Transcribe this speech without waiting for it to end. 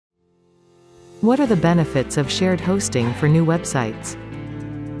What are the benefits of shared hosting for new websites?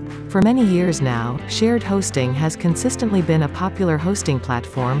 For many years now, shared hosting has consistently been a popular hosting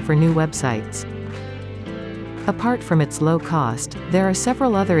platform for new websites. Apart from its low cost, there are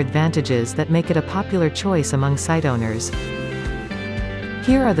several other advantages that make it a popular choice among site owners.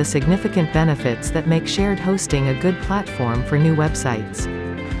 Here are the significant benefits that make shared hosting a good platform for new websites.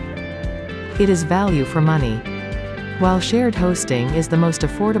 It is value for money. While shared hosting is the most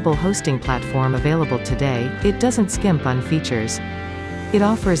affordable hosting platform available today, it doesn't skimp on features. It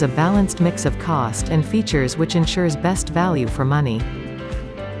offers a balanced mix of cost and features which ensures best value for money.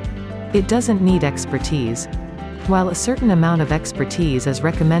 It doesn't need expertise. While a certain amount of expertise is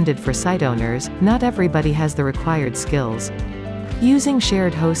recommended for site owners, not everybody has the required skills. Using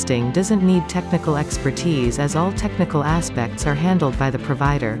shared hosting doesn't need technical expertise as all technical aspects are handled by the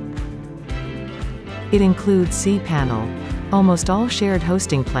provider. It includes cPanel. Almost all shared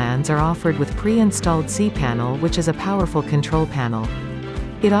hosting plans are offered with pre-installed cPanel, which is a powerful control panel.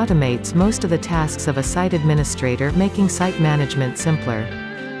 It automates most of the tasks of a site administrator, making site management simpler.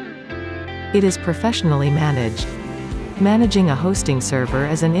 It is professionally managed. Managing a hosting server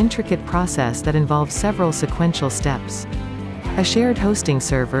is an intricate process that involves several sequential steps. A shared hosting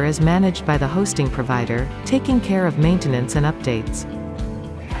server is managed by the hosting provider, taking care of maintenance and updates.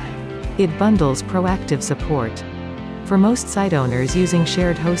 It bundles proactive support. For most site owners using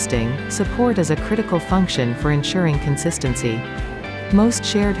shared hosting, support is a critical function for ensuring consistency. Most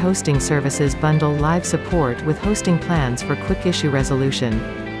shared hosting services bundle live support with hosting plans for quick issue resolution.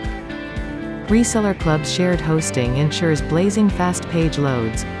 Reseller Club's shared hosting ensures blazing fast page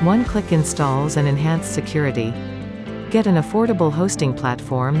loads, one-click installs and enhanced security. Get an affordable hosting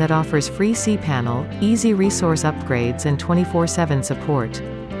platform that offers free cPanel, easy resource upgrades and 24/7 support.